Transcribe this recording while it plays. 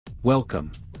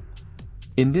Welcome.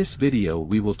 In this video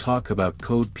we will talk about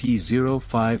code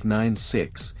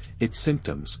P0596, its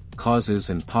symptoms,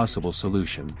 causes and possible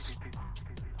solutions.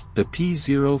 The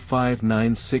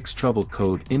P0596 trouble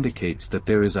code indicates that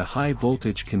there is a high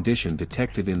voltage condition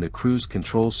detected in the cruise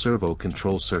control servo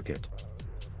control circuit.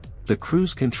 The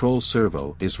cruise control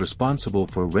servo is responsible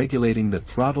for regulating the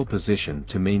throttle position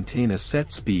to maintain a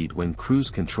set speed when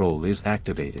cruise control is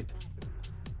activated.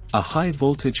 A high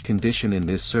voltage condition in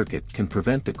this circuit can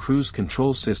prevent the cruise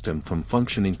control system from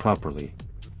functioning properly.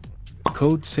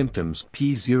 Code symptoms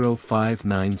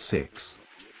P0596.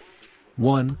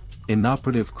 1.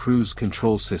 Inoperative cruise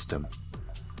control system.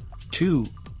 2.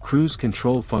 Cruise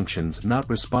control functions not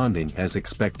responding as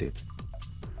expected.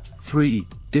 3.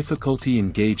 Difficulty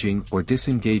engaging or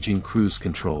disengaging cruise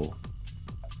control.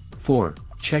 4.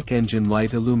 Check engine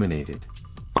light illuminated.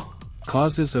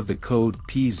 Causes of the code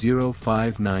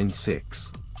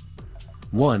P0596.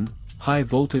 1. High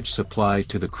voltage supply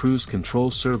to the cruise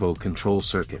control servo control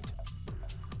circuit.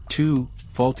 2.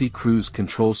 Faulty cruise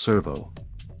control servo.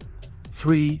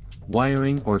 3.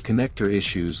 Wiring or connector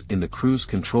issues in the cruise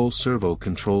control servo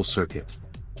control circuit.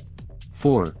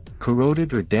 4.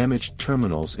 Corroded or damaged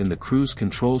terminals in the cruise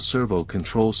control servo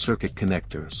control circuit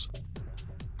connectors.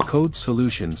 Code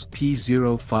solutions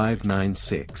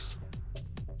P0596.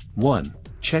 1.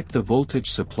 Check the voltage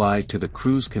supply to the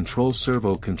cruise control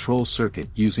servo control circuit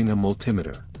using a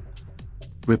multimeter.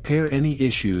 Repair any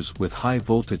issues with high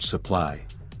voltage supply.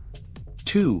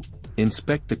 2.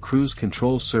 Inspect the cruise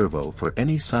control servo for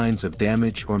any signs of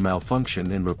damage or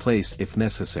malfunction and replace if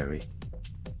necessary.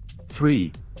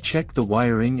 3. Check the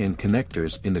wiring and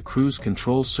connectors in the cruise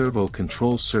control servo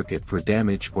control circuit for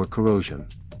damage or corrosion.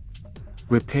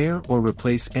 Repair or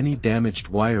replace any damaged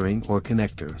wiring or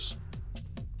connectors.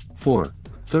 4.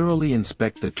 Thoroughly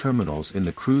inspect the terminals in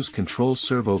the cruise control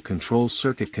servo control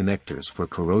circuit connectors for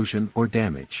corrosion or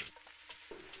damage.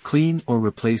 Clean or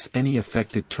replace any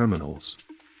affected terminals.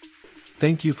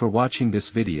 Thank you for watching this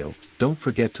video. Don't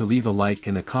forget to leave a like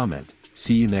and a comment.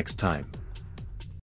 See you next time.